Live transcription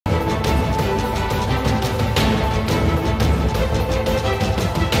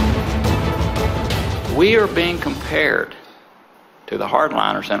we are being compared to the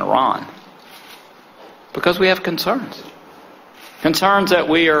hardliners in Iran because we have concerns. Concerns that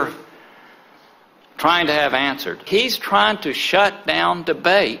we are trying to have answered. He's trying to shut down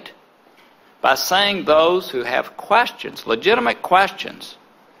debate by saying those who have questions, legitimate questions,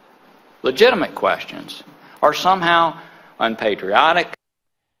 are somehow unpatriotic.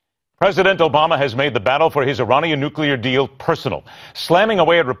 President Obama has made the battle for his Iranian nuclear deal personal, slamming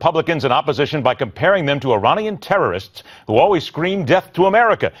away at Republicans in opposition by comparing them to Iranian terrorists who always scream death to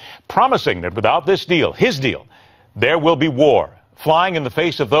America, promising that without this deal, his deal, there will be war, flying in the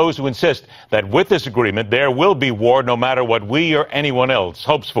face of those who insist that with this agreement there will be war no matter what we or anyone else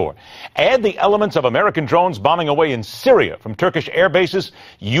hopes for. Add the elements of American drones bombing away in Syria from Turkish air bases,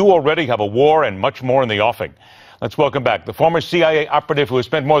 you already have a war and much more in the offing. Let's welcome back the former CIA operative who has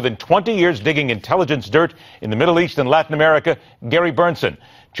spent more than 20 years digging intelligence dirt in the Middle East and Latin America, Gary Berntsen,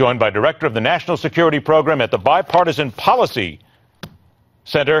 joined by Director of the National Security Program at the Bipartisan Policy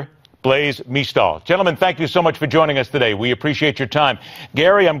Center, Blaise Misztal. Gentlemen, thank you so much for joining us today. We appreciate your time.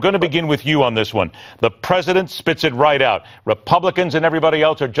 Gary, I'm going to begin with you on this one. The president spits it right out. Republicans and everybody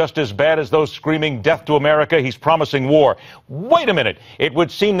else are just as bad as those screaming death to America. He's promising war. Wait a minute. It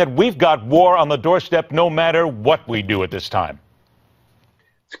would seem that we've got war on the doorstep no matter what we do at this time.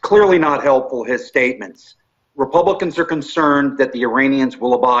 It's clearly not helpful, his statements. Republicans are concerned that the Iranians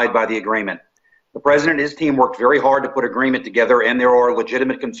will abide by the agreement. The president and his team worked very hard to put agreement together, and there are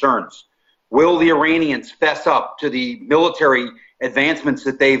legitimate concerns. Will the Iranians fess up to the military advancements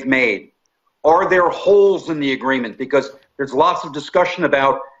that they've made? Are there holes in the agreement? Because there's lots of discussion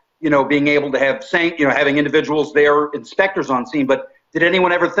about, being able to have, having individuals there, inspectors on scene. But did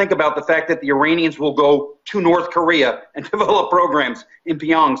anyone ever think about the fact that the Iranians will go to North Korea and develop programs in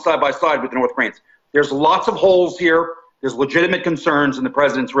Pyongyang side by side with the North Koreans? There's lots of holes here. There's legitimate concerns, and the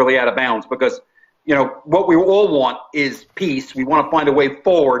president's really out of bounds because what we all want is peace. We want to find a way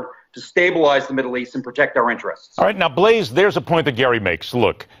forward to stabilize the Middle East and protect our interests. All right. Now, Blaise, there's a point that Gary makes.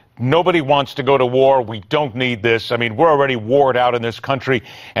 Look, nobody wants to go to war. We don't need this. I mean, we're already warred out in this country,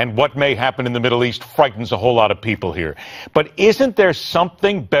 and what may happen in the Middle East frightens a whole lot of people here. But isn't there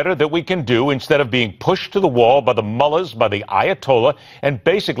something better that we can do instead of being pushed to the wall by the mullahs, by the Ayatollah, and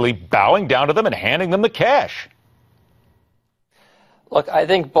basically bowing down to them and handing them the cash? Look, I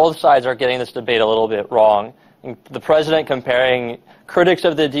think both sides are getting this debate a little bit wrong. The president comparing critics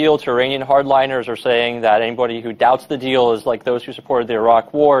of the deal to Iranian hardliners or saying that anybody who doubts the deal is like those who supported the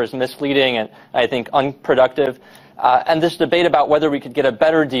Iraq war is misleading and I think unproductive. And this debate about whether we could get a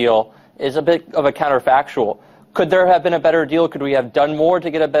better deal is a bit of a counterfactual. Could there have been a better deal? Could we have done more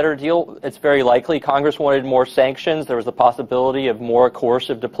to get a better deal? It's very likely. Congress wanted more sanctions. There was the possibility of more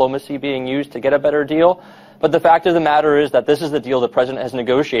coercive diplomacy being used to get a better deal. But the fact of the matter is that this is the deal the president has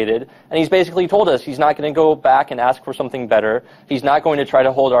negotiated, and he's basically told us he's not going to go back and ask for something better. He's not going to try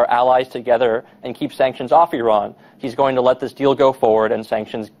to hold our allies together and keep sanctions off Iran. He's going to let this deal go forward and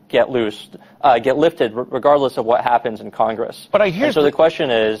sanctions get lifted, regardless of what happens in Congress. But I hear. So the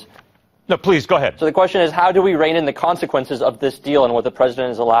question is. No, please go ahead. So the question is, how do we rein in the consequences of this deal and what the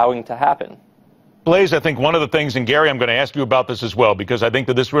president is allowing to happen? Blaise, I think one of the things, and Gary, I'm going to ask you about this as well, because I think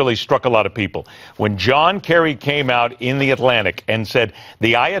that this really struck a lot of people. When John Kerry came out in the Atlantic and said,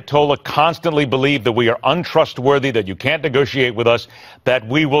 the Ayatollah constantly believe that we are untrustworthy, that you can't negotiate with us, that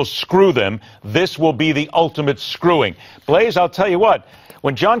we will screw them, this will be the ultimate screwing. Blaise, I'll tell you what,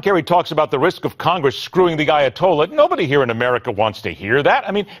 when John Kerry talks about the risk of Congress screwing the Ayatollah, nobody here in America wants to hear that.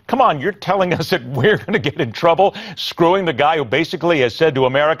 I mean, come on, you're telling us that we're going to get in trouble screwing the guy who basically has said to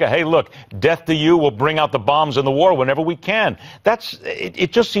America, hey, look, death to you, we'll bring out the bombs in the war whenever we can.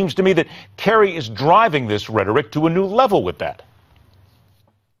 It just seems to me that Kerry is driving this rhetoric to a new level with that.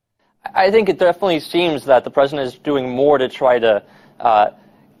 I think it definitely seems that the president is doing more to try to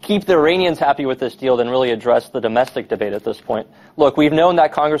keep the Iranians happy with this deal than really address the domestic debate at this point. Look, we've known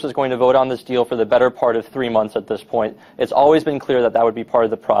that Congress is going to vote on this deal for the better part of 3 months at this point. It's always been clear that that would be part of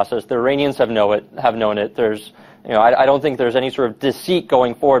the process. The Iranians have known it. There's, I don't think there's any sort of deceit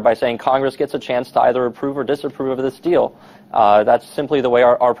going forward by saying Congress gets a chance to either approve or disapprove of this deal. That's simply the way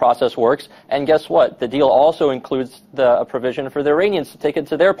our process works. And guess what? The deal also includes a provision for the Iranians to take it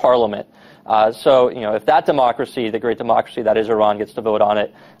to their parliament. So, if that democracy, the great democracy that is Iran, gets to vote on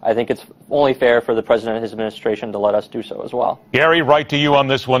it, I think it's only fair for the president and his administration to let us do so as well. Gary, right to you on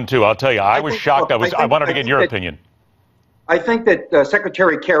this one, too. I'll tell you, I was shocked. I wanted to get your opinion. I think that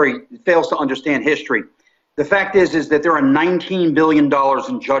Secretary Kerry fails to understand history. The fact is that there are $19 billion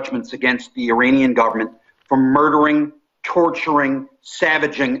in judgments against the Iranian government for murdering, torturing,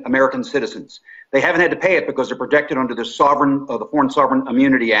 savaging American citizens. They haven't had to pay it because they're protected under the Foreign Sovereign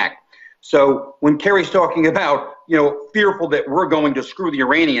Immunity Act. So when Kerry's talking about, fearful that we're going to screw the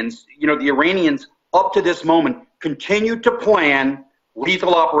Iranians, the Iranians up to this moment continue to plan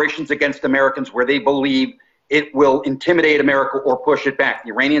lethal operations against Americans where they believe it will intimidate America or push it back.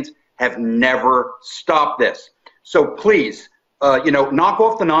 The Iranians have never stopped this. So please, knock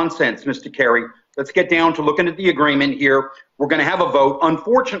off the nonsense, Mr. Kerry. Let's get down to looking at the agreement here. We're going to have a vote.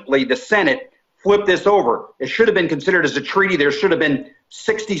 Unfortunately, the Senate flipped this over. It should have been considered as a treaty. There should have been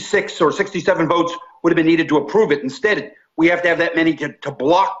 66 or 67 votes would have been needed to approve it. Instead, we have to have that many to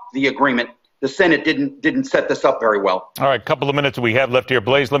block the agreement. The Senate didn't set this up very well. All right, couple of minutes we have left here.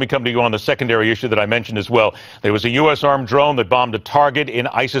 Blaise, let me come to you on the secondary issue that I mentioned as well. There was a U.S. armed drone that bombed a target in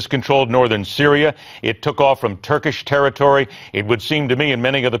ISIS-controlled northern Syria. It took off from Turkish territory. It would seem to me and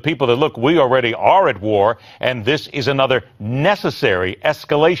many other people that, look, we already are at war, and this is another necessary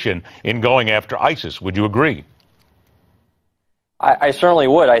escalation in going after ISIS. Would you agree? I certainly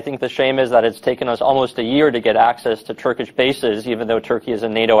would. I think the shame is that it's taken us almost a year to get access to Turkish bases, even though Turkey is a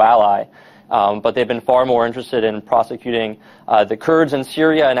NATO ally. But they've been far more interested in prosecuting the Kurds in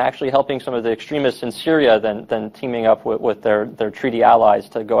Syria and actually helping some of the extremists in Syria than teaming up with their treaty allies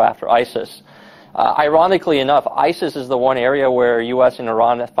to go after ISIS. Ironically enough, ISIS is the one area where U.S. and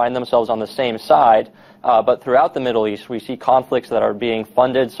Iran find themselves on the same side. But throughout the Middle East, we see conflicts that are being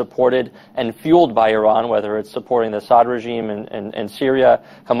funded, supported, and fueled by Iran, whether it's supporting the Assad regime in Syria,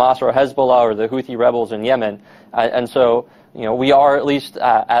 Hamas or Hezbollah, or the Houthi rebels in Yemen. And so, we are at least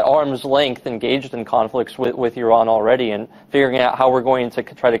at arm's length engaged in conflicts with Iran already, and figuring out how we're going to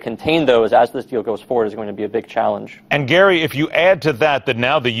try to contain those as this deal goes forward is going to be a big challenge. And Gary, if you add to that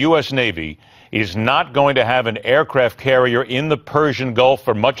now the U.S. Navy is not going to have an aircraft carrier in the Persian Gulf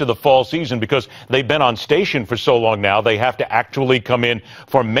for much of the fall season because they've been on station for so long now, they have to actually come in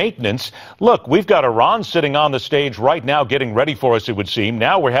for maintenance. Look, we've got Iran sitting on the stage right now getting ready for us, it would seem.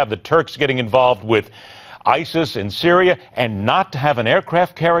 Now we have the Turks getting involved with ISIS in Syria, and not to have an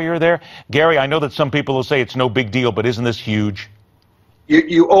aircraft carrier there. Gary, I know that some people will say it's no big deal, but isn't this huge?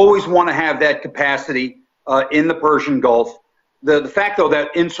 You always want to have that capacity in the Persian Gulf. The fact, though,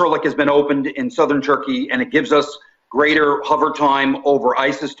 that Incirlik has been opened in southern Turkey and it gives us greater hover time over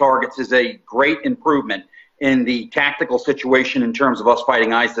ISIS targets is a great improvement in the tactical situation in terms of us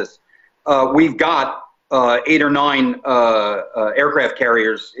fighting ISIS. We've got 8 or 9 aircraft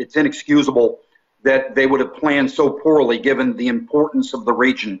carriers. It's inexcusable that they would have planned so poorly given the importance of the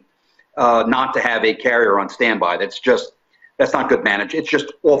region not to have a carrier on standby. That's not good management. It's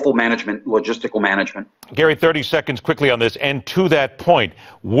just awful management, logistical management. Gary, 30 seconds quickly on this. And to that point,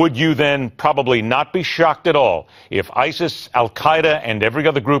 would you then probably not be shocked at all if ISIS, Al-Qaeda, and every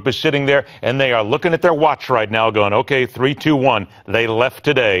other group is sitting there and they are looking at their watch right now going, okay, 3, 2, 1, they left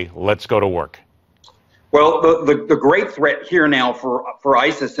today, let's go to work? Well, the great threat here now for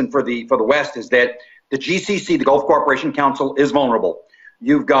ISIS and for the West is that the GCC, the Gulf Cooperation Council, is vulnerable.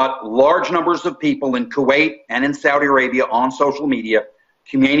 You've got large numbers of people in Kuwait and in Saudi Arabia on social media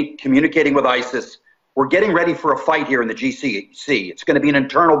communicating with ISIS. We're getting ready for a fight here in the GCC. It's going to be an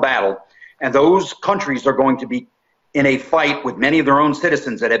internal battle, and those countries are going to be in a fight with many of their own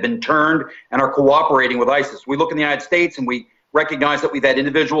citizens that have been turned and are cooperating with ISIS. We look in the United States and we recognize that we've had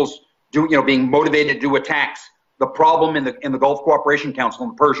individuals being motivated to do attacks. The problem in the Gulf Cooperation Council in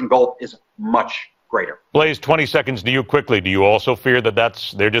the Persian Gulf is much greater. Blaise, 20 seconds to you quickly. Do you also fear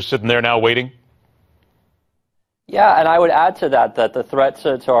that they're just sitting there now waiting? Yeah, and I would add to that the threat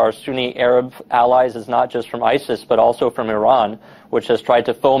to our Sunni Arab allies is not just from ISIS, but also from Iran, which has tried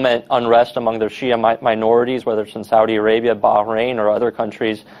to foment unrest among their Shia minorities, whether it's in Saudi Arabia, Bahrain, or other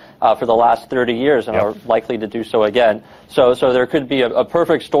countries, for the last 30 years, and are likely to do so again. So there could be a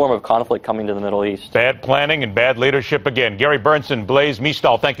perfect storm of conflict coming to the Middle East. Bad planning and bad leadership again. Gary Berntsen, Blaise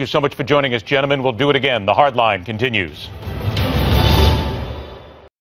Misztal, thank you so much for joining us, gentlemen. We'll do it again. The Hard Line continues.